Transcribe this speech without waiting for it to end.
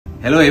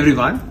Hello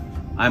everyone,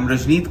 I'm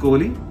Rajneet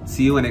Kohli,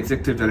 CEO and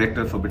Executive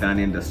Director for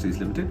Britannia Industries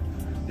Limited.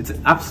 It's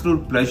an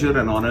absolute pleasure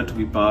and honor to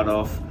be part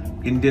of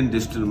Indian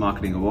Digital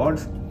Marketing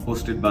Awards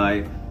hosted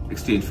by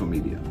Exchange for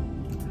Media.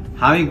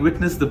 Having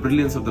witnessed the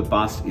brilliance of the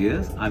past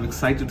years, I'm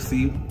excited to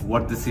see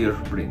what this year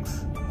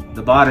brings.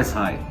 The bar is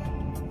high,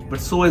 but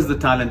so is the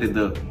talent in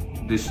the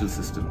digital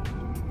system.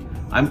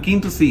 I'm keen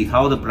to see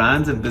how the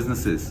brands and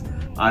businesses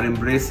are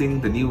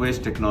embracing the new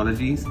age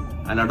technologies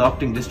and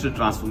adopting digital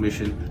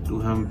transformation to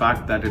have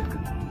impact that it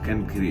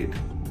can create.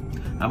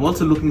 I'm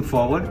also looking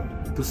forward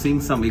to seeing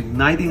some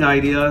igniting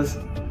ideas,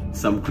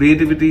 some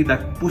creativity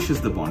that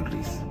pushes the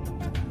boundaries.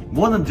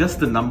 More than just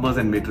the numbers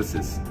and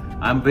matrices,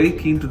 I'm very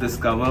keen to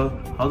discover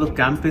how the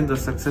campaigns are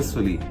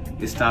successfully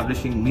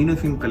establishing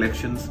meaningful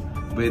connections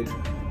with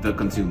the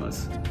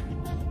consumers.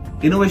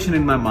 Innovation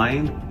in my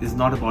mind is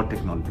not about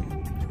technology.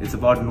 It's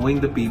about knowing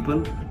the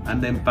people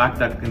and the impact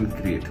that can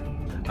create.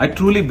 I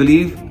truly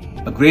believe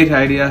a great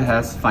idea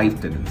has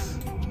 5 tenets: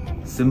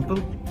 simple,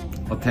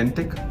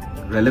 authentic,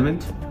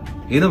 relevant,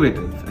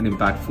 innovative and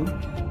impactful,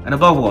 and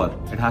above all,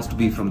 it has to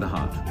be from the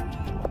heart.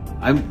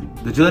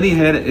 The journey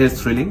here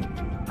is thrilling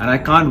and I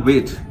can't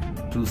wait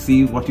to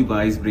see what you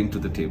guys bring to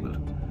the table.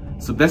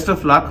 So best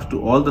of luck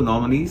to all the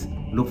nominees.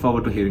 Look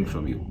forward to hearing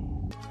from you.